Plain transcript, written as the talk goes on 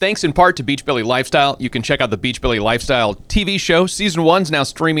Thanks in part to Beach Billy Lifestyle. You can check out the Beach Billy Lifestyle TV show. Season 1's now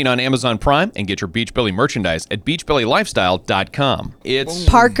streaming on Amazon Prime, and get your Beach Billy merchandise at beachbillylifestyle.com. It's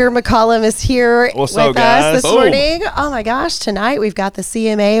Parker McCollum is here What's with up, guys? us this morning. Oh my gosh, tonight we've got the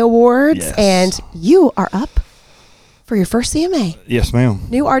CMA Awards, Yes. and you are up for your first CMA. Yes, ma'am.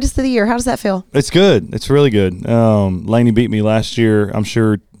 New Artist of the Year. How does that feel? It's good. It's really good. Laney beat me last year. I'm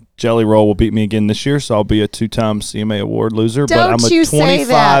sure Jelly Roll will beat me again this year, so I'll be a 2-time CMA Award loser. But I'm a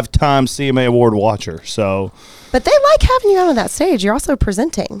 25-time CMA Award watcher. So, but they like having you on that stage. You're also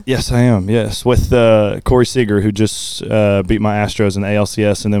presenting. yes, I am. Yes, with Corey Seager, who just beat my Astros in the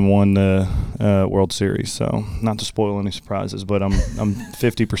ALCS and then won the World Series. So, not to spoil any surprises, but I'm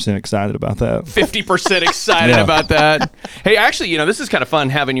 50% excited about that. 50% excited about that. Hey, actually, this is kind of fun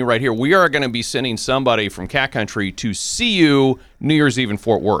having you right here. We are going to be sending somebody from Cat Country to see you New Year's Eve in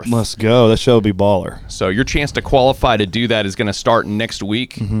Fort Worth. Let's go. That show will be baller. So your chance to qualify to do that is going to start next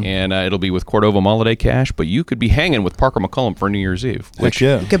week, and it'll be with Cordova Holiday Cash, but you could be hanging with Parker McCollum for New Year's Eve. Heck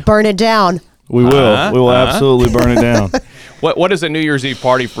yeah. You could burn it down. We will. We will absolutely burn it down. What is a New Year's Eve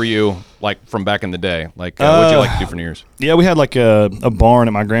party for you, like from back in the day? Like, what do you like to do for New Year's? Yeah, we had like a barn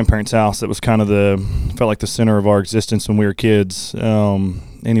at my grandparents' house that was kind of felt like the center of our existence when we were kids.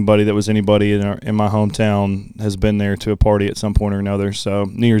 Anybody that was anybody in my hometown has been there to a party at some point or another. So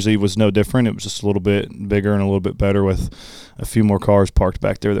New Year's Eve was no different. It was just a little bit bigger and a little bit better with a few more cars parked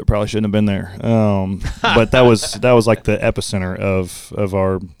back there that probably shouldn't have been there. But that was like the epicenter of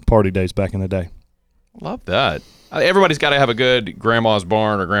our party days back in the day. Love that. Everybody's got to have a good grandma's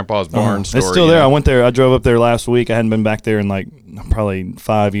barn or grandpa's barn story. It's still there. I went there. I drove up there last week. I hadn't been back there in like probably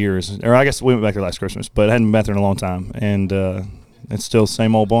 5 years. Or I guess we went back there last Christmas, but I hadn't been back there in a long time. And it's still the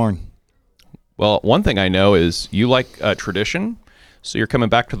same old barn. Well, one thing I know is you like tradition, so you're coming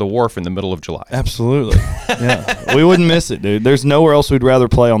back to the wharf in the middle of July. Absolutely. Yeah. We wouldn't miss it, dude. There's nowhere else we'd rather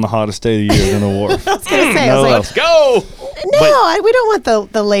play on the hottest day of the year than the wharf. I was going to say, Let's go! No, we don't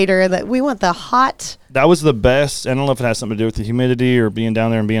want the later. We want the hot. That was the best. I don't know if it has something to do with the humidity or being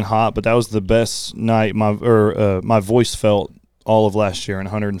down there and being hot, but that was the best night my voice felt all of last year in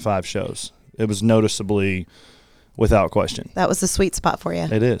 105 shows. It was noticeably, without question. That was the sweet spot for you.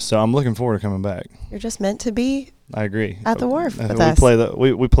 It is. So I'm looking forward to coming back. You're just meant to be. I agree. At the wharf with we us.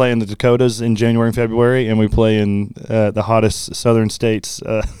 We play in the Dakotas in January and February, and we play in the hottest southern states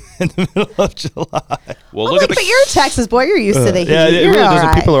in the middle of July. Well, but you're in Texas, boy. You're used to the heat. Yeah, it you're really doesn't.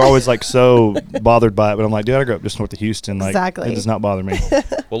 right. People are always like so bothered by it, but I'm like, dude, I grew up just north of Houston. Like, exactly. It does not bother me.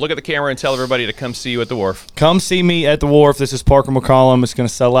 Well, look at the camera and tell everybody to come see you at the wharf. Come see me at the wharf. This is Parker McCollum. It's going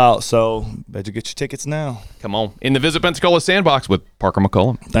to sell out, so better get your tickets now. Come on. In the Visit Pensacola Sandbox with Parker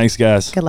McCollum. Thanks, guys. Good luck.